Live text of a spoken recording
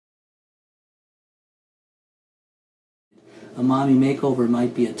A mommy makeover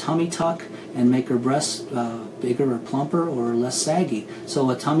might be a tummy tuck and make her breasts bigger or plumper or less saggy. So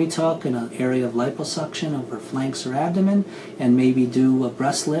a tummy tuck in an area of liposuction of her flanks or abdomen, and maybe do a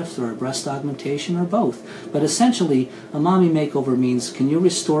breast lift or a breast augmentation or both. But essentially, a mommy makeover means, can you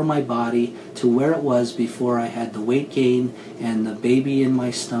restore my body to where it was before I had the weight gain and the baby in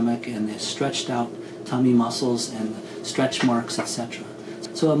my stomach and the stretched out tummy muscles and the stretch marks, etc.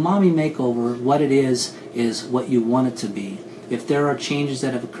 So a mommy makeover, what it is what you want it to be. If there are changes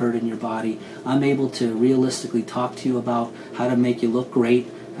that have occurred in your body, I'm able to realistically talk to you about how to make you look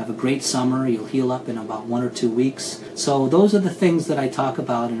great, have a great summer, you'll heal up in about 1 or 2 weeks. So those are the things that I talk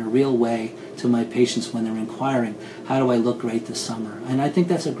about in a real way to my patients when they're inquiring, how do I look great this summer? And I think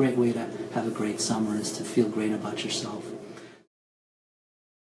that's a great way to have a great summer, is to feel great about yourself.